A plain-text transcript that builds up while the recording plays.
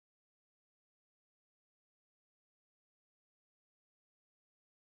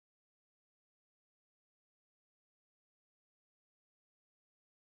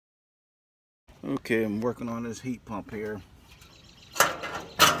Okay, I'm working on this heat pump here.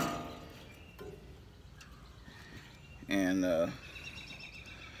 And the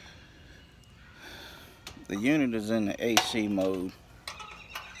unit is in the AC mode.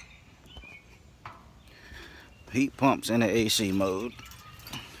 Heat pump's in the AC mode.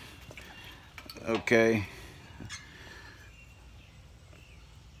 Okay.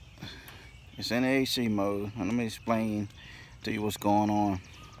 It's in the AC mode. Let me explain to you what's going on.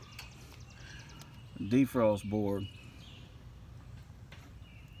 Defrost board.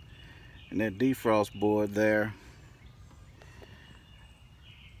 And that defrost board there,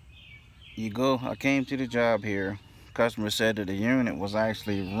 I came to the job here. Customer said that the unit was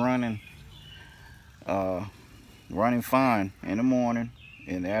actually running fine in the morning.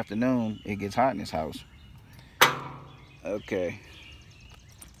 In the afternoon, it gets hot in this house. Okay.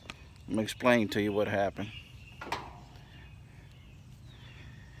 Let me explain to you what happened.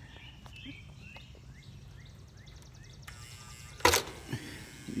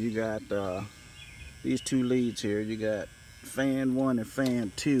 You got these two leads here. You got fan 1 and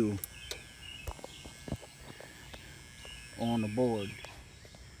fan 2 on the board.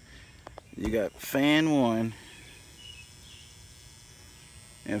 You got fan 1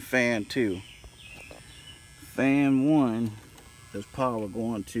 and fan 2. Fan 1 is power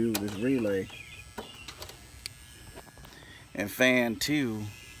going to this relay, and fan 2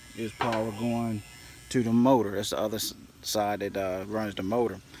 is power going to the motor. That's the other side that runs the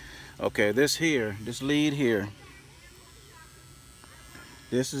motor. Okay, this lead here,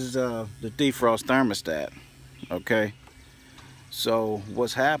 this is the defrost thermostat. Okay, so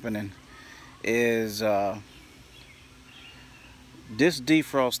what's happening is this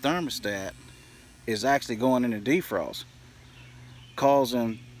defrost thermostat is actually going into defrost,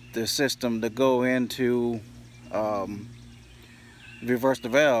 causing the system to go into reverse the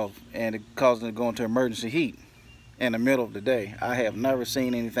valve, and it causing it to go into emergency heat in the middle of the day. I have never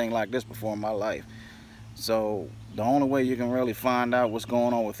seen anything like this before in my life. So the only way you can really find out what's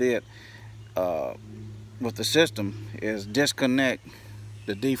going on with it, with the system, is disconnect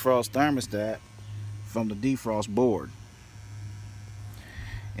the defrost thermostat from the defrost board.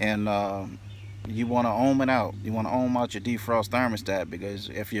 And you want to ohm it out. You want to ohm out your defrost thermostat, because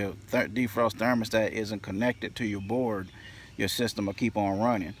if your defrost thermostat isn't connected to your board, your system will keep on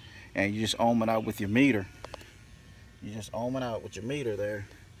running. And you just ohm it out with your meter. You just ohm it out with your meter there.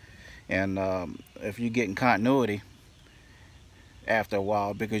 And if you're getting continuity after a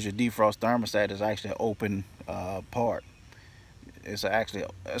while, because your defrost thermostat is actually an open part. It's actually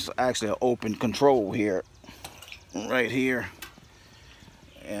an open control here, right here,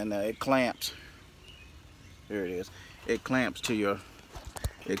 and it clamps. There it is. It clamps to your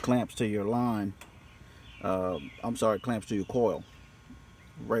line. I'm sorry, it clamps to your coil,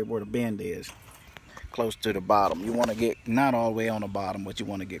 right where the bend is, close to the bottom. You want to get not all the way on the bottom, but you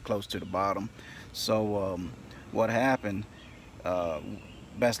want to get close to the bottom. So what happened? Like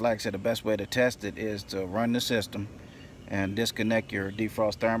I said, the best way to test it is to run the system and disconnect your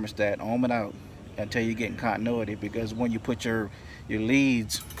defrost thermostat, ohm it out until you're getting continuity. Because when you put your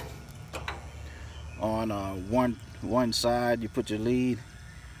leads on one side, you put your lead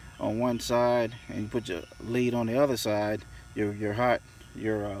on one side and you put your lead on the other side, your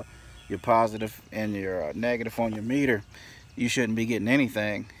positive and your negative on your meter, you shouldn't be getting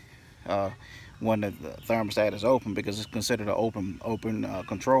anything when the thermostat is open, because it's considered an open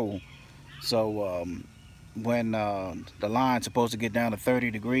control. So when the line's supposed to get down to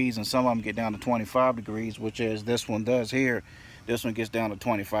 30 degrees, and some of them get down to 25 degrees, which is this one does here. This one gets down to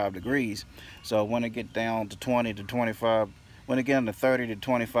 25 degrees. So when it get down to 20 to 25, when it get down to 30 to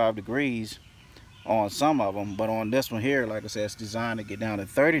 25 degrees on some of them, but on this one here, like I said, it's designed to get down to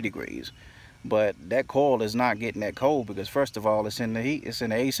 30 degrees. But that coil is not getting that cold, because first of all, it's in the heat, it's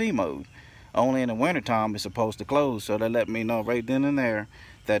in the AC mode. Only in the winter time it's supposed to close. So that let me know right then and there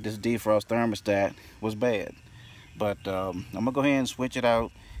that this defrost thermostat was bad. But I'm gonna go ahead and switch it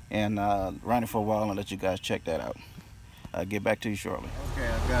out and run it for a while and let you guys check that out. I'll get back to you shortly. Okay,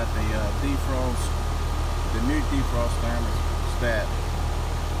 I've got the new defrost thermostat.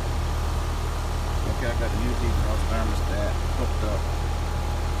 Okay, I got the new defrost thermostat hooked up,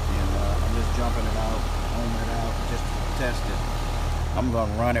 and I'm just jumping it out, ohming it out, just to test it. I'm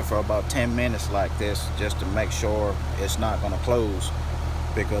gonna run it for about 10 minutes like this, just to make sure it's not gonna close,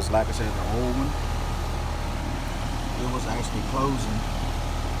 because like I said, the old one, it was actually closing.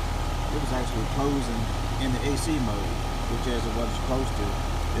 It was actually closing in the AC mode, which is what it's supposed to.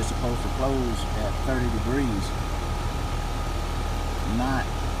 It's supposed to close at 30 degrees, not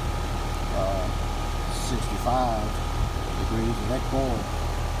 65 degrees. That coil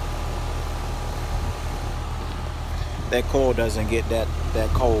that coil doesn't get that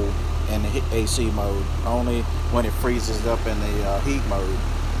cold in the AC mode, only when it freezes up in the heat mode.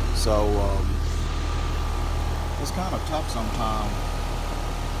 So it's kind of tough sometimes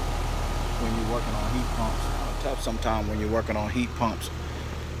when you're working on heat pumps.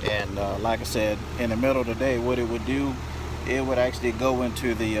 And like I said, in the middle of the day, what it would do, it would actually go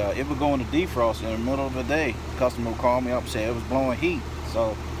into the it would go into defrost in the middle of the day. The customer would call me up and say it was blowing heat.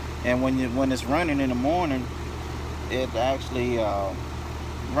 So, and when it's running in the morning, it actually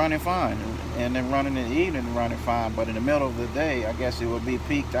running fine, and then running in the evening running fine. But in the middle of the day, I guess it would be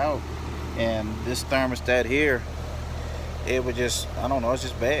peaked out, and this thermostat here, it would just, I don't know, it's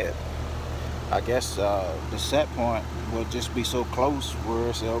just bad. I guess the set point would just be so close where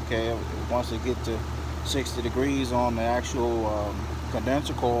it's okay, once it get to 60 degrees on the actual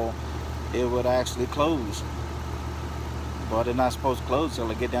condenser coil, it would actually close. But it's not supposed to close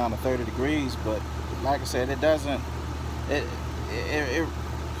till it get down to 30 degrees. But like I said, it doesn't,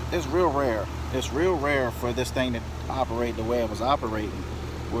 it's real rare. It's real rare for this thing to operate the way it was operating,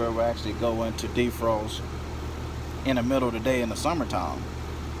 where it will actually go into defrost in the middle of the day in the summertime.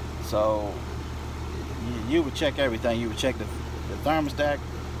 So you would check everything. You would check the thermostat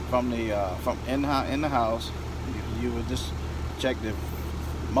from in the house. You would just check the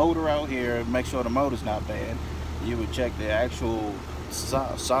motor out here, make sure the motor's not bad. You would check the actual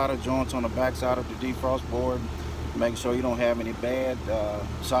solder joints on the back side of the defrost board, make sure you don't have any bad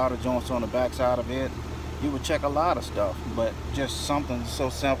solder joints on the back side of it. You would check a lot of stuff, but just something so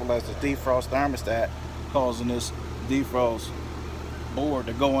simple as the defrost thermostat causing this defrost board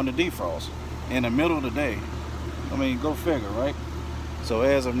to go under defrost in the middle of the day. I mean, go figure, right? So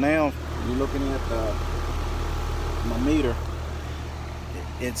as of now, you're looking at my meter.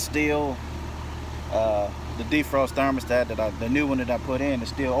 It's still the defrost thermostat the new one that I put in is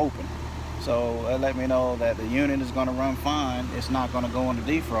still open. So that let me know that the unit is going to run fine. It's not going to go into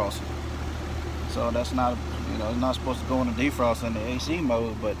defrost. So that's not, you know, it's not supposed to go into defrost in the AC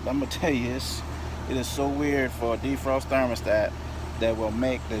mode. But I'm gonna tell you, it is so weird for a defrost thermostat that will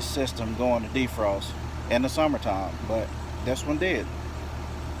make the system go into defrost in the summertime. But this one did.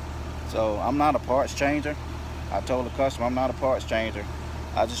 So I'm not a parts changer. I told the customer I'm not a parts changer.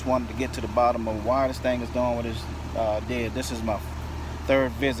 I just wanted to get to the bottom of why this thing is doing what it did. This is my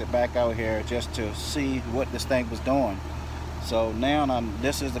third visit back out here just to see what this thing was doing. So now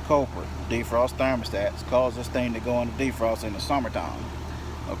this is the culprit. Defrost thermostats cause this thing to go into defrost in the summertime.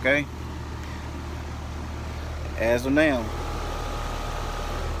 Okay? As of now,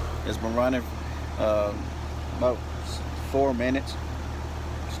 it's been running about 4 minutes.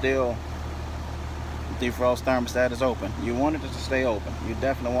 Still, defrost thermostat is open. You wanted it to stay open. You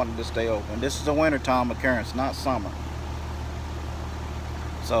definitely wanted it to stay open. This is a wintertime occurrence, not summer.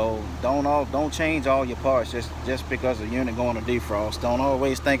 So don't change all your parts just because the unit going to defrost. Don't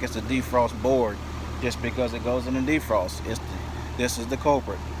always think it's a defrost board just because it goes in the defrost. This is the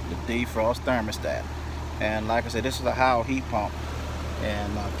culprit, the defrost thermostat. And like I said, this is a Howe heat pump,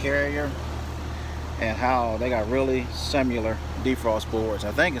 and Carrier and Howe, they got really similar defrost boards.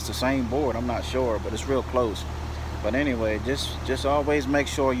 I think it's the same board, I'm not sure, but it's real close. But anyway, just always make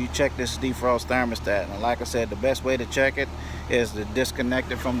sure you check this defrost thermostat. And like I said, the best way to check it is to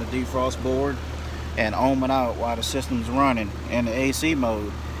disconnect it from the defrost board and ohm it out while the system's running in the AC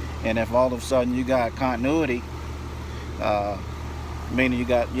mode. And if all of a sudden you got continuity, meaning you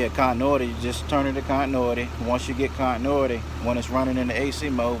got continuity, you just turn it to continuity. Once you get continuity, when it's running in the AC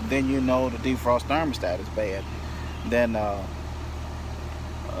mode, then you know the defrost thermostat is bad. Then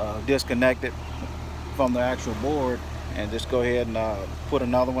disconnect it from the actual board and just go ahead and put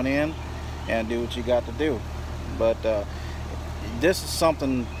another one in and do what you got to do. But this is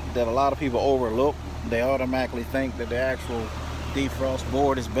something that a lot of people overlook. They automatically think that the actual defrost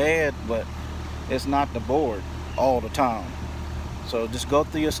board is bad, but it's not the board all the time. So just go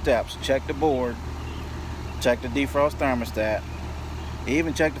through your steps. Check the board, check the defrost thermostat,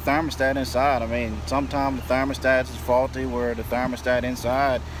 even check the thermostat inside. I mean, sometimes the thermostat is faulty where the thermostat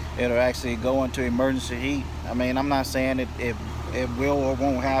inside, it'll actually go into emergency heat. I mean, I'm not saying it will or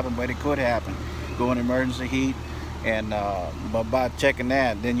won't happen, but it could happen. Go in emergency heat, and but by checking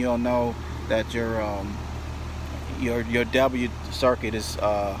that, then you'll know that your W circuit is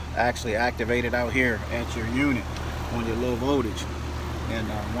actually activated out here at your unit on your low voltage. And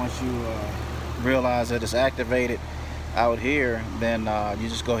once you realize that it's activated out here, then you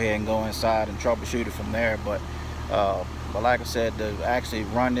just go ahead and go inside and troubleshoot it from there. But like I said, to actually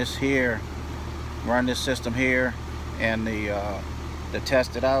run this system here, and to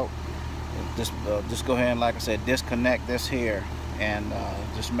test it out, just go ahead and, like I said, disconnect this here, and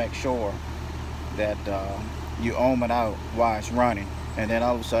just make sure that you ohm it out while it's running, and then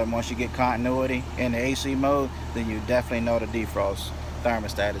all of a sudden once you get continuity in the AC mode, then you definitely know the defrost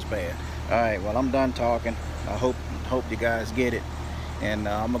thermostat is bad. Alright, well, I'm done talking. I hope you guys get it, and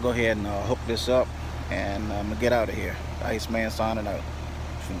I'm gonna go ahead and hook this up, and I'm gonna get out of here. Iceman signing out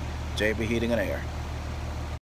from JB Heating and Air.